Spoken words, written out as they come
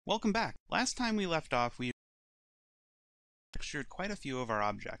Welcome back. Last time we left off, we textured quite a few of our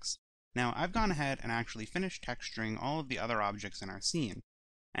objects. Now, I've gone ahead and actually finished texturing all of the other objects in our scene.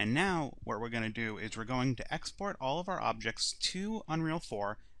 And now, what we're going to do is we're going to export all of our objects to Unreal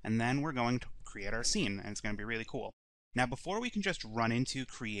 4, and then we're going to create our scene, and it's going to be really cool. Now, before we can just run into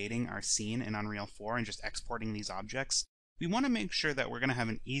creating our scene in Unreal 4 and just exporting these objects, we want to make sure that we're going to have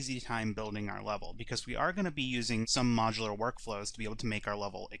an easy time building our level, because we are going to be using some modular workflows to be able to make our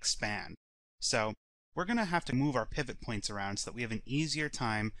level expand. So we're going to have to move our pivot points around so that we have an easier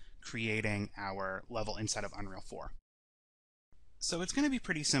time creating our level inside of Unreal 4. So it's going to be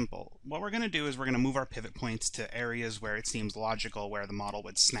pretty simple. What we're going to do is we're going to move our pivot points to areas where it seems logical where the model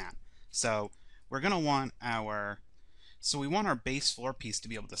would snap. So we're going to want our base floor piece to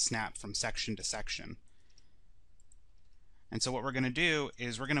be able to snap from section to section. And so what we're going to do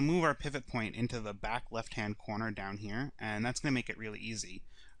is we're going to move our pivot point into the back left-hand corner down here, and that's going to make it really easy.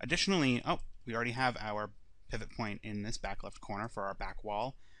 Additionally, we already have our pivot point in this back left corner for our back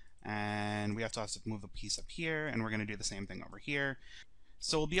wall, and we have to also move a piece up here, and we're going to do the same thing over here.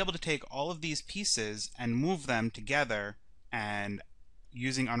 So we'll be able to take all of these pieces and move them together, and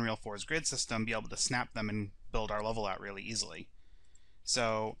using Unreal 4's grid system, be able to snap them and build our level out really easily.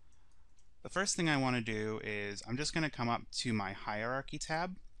 So the first thing I want to do is I'm just going to come up to my Hierarchy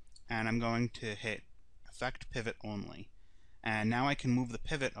tab, and I'm going to hit Effect Pivot Only. And now I can move the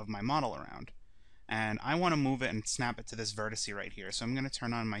pivot of my model around. And I want to move it and snap it to this vertice right here. So I'm going to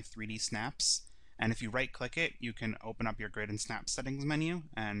turn on my 3D snaps. And if you right-click it, you can open up your Grid and Snap Settings menu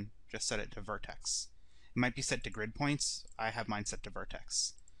and just set it to Vertex. It might be set to grid points. I have mine set to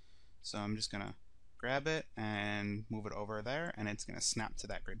Vertex. So I'm just going to grab it and move it over there, and it's going to snap to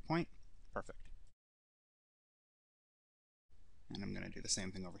that grid point. Perfect. And I'm going to do the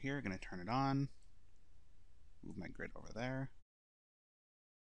same thing over here. I'm going to turn it on, move my grid over there.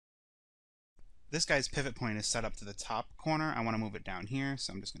 This guy's pivot point is set up to the top corner. I want to move it down here,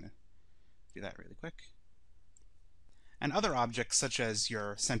 so I'm just going to do that really quick. And other objects, such as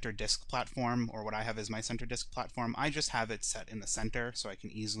your center disk platform, or what I have as my center disk platform, I just have it set in the center so I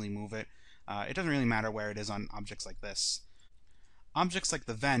can easily move it. It doesn't really matter where it is on objects like this. Objects like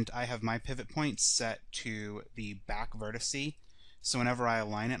the vent, I have my pivot point set to the back vertice, so whenever I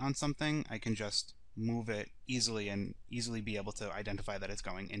align it on something, I can just move it easily and easily be able to identify that it's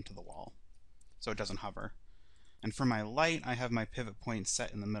going into the wall, so it doesn't hover. And for my light, I have my pivot point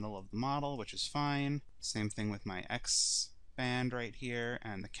set in the middle of the model, which is fine. Same thing with my X band right here,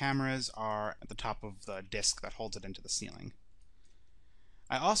 and the cameras are at the top of the disc that holds it into the ceiling.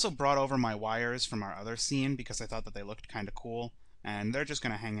 I also brought over my wires from our other scene because I thought that they looked kind of cool, and they're just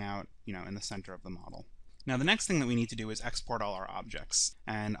going to hang out, in the center of the model. Now the next thing that we need to do is export all our objects,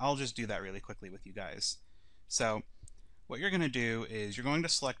 and I'll just do that really quickly with you guys. So what you're going to do is you're going to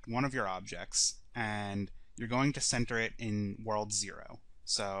select one of your objects, and you're going to center it in world 0,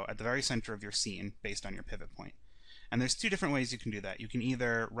 so at the very center of your scene based on your pivot point. And there's two different ways you can do that. You can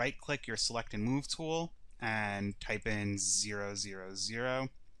either right-click your Select and Move tool and type in 0, 0, 0.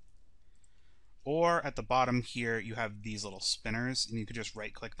 Or at the bottom here, you have these little spinners, and you can just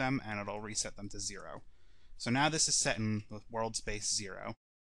right-click them, and it'll reset them to 0. So now this is set in with world space 0.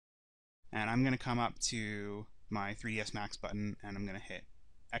 And I'm going to come up to my 3ds Max button, and I'm going to hit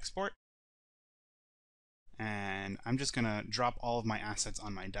Export. And I'm just going to drop all of my assets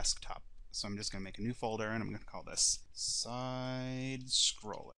on my desktop. So I'm just going to make a new folder, and I'm going to call this Side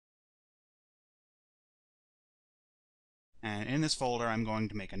Scroller. And in this folder, I'm going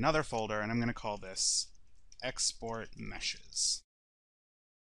to make another folder, and I'm going to call this Export Meshes.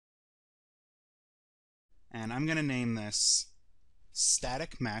 And I'm going to name this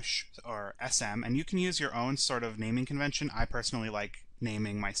Static Mesh, or SM, and you can use your own sort of naming convention. I personally like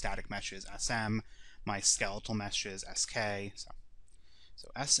naming my static meshes SM, my skeletal meshes SK. So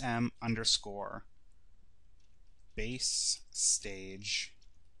SM underscore base stage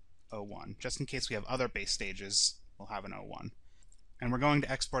 01, just in case we have other base stages. We'll have an 01. And we're going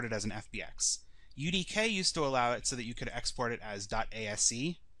to export it as an FBX. UDK used to allow it so that you could export it as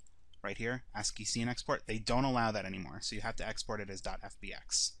 .ASC, right here, ASCII scene export. They don't allow that anymore, so you have to export it as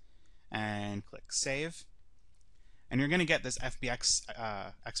 .FBX. And click Save. And you're going to get this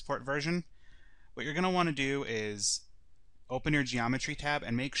FBX export version. What you're going to want to do is open your Geometry tab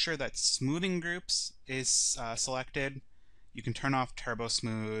and make sure that Smoothing Groups is selected. You can turn off Turbo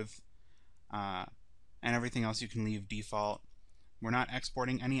Smooth, and everything else you can leave default. We're not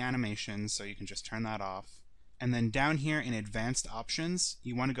exporting any animations, so you can just turn that off. And then down here in Advanced Options,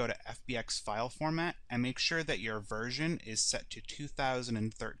 you want to go to FBX File Format and make sure that your version is set to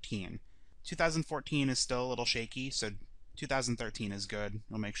 2013. 2014 is still a little shaky, so 2013 is good.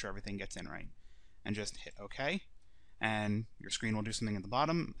 It'll make sure everything gets in right. And just hit OK, and your screen will do something at the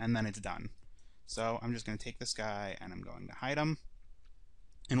bottom, and then it's done. So I'm just going to take this guy and I'm going to hide him,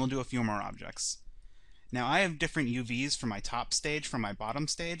 and we'll do a few more objects. Now I have different UVs for my top stage from my bottom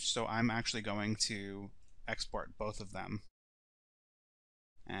stage, so I'm actually going to export both of them.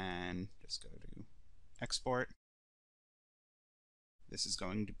 And just go to export. This is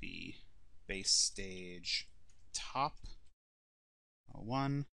going to be base stage top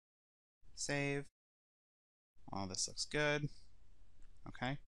 01. Save. All this looks good.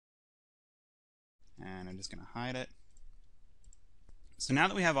 Okay. And I'm just going to hide it. So now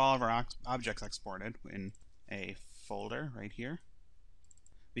that we have all of our objects exported in a folder right here,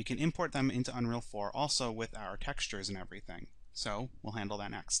 we can import them into Unreal 4 also with our textures and everything. So we'll handle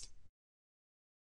that next.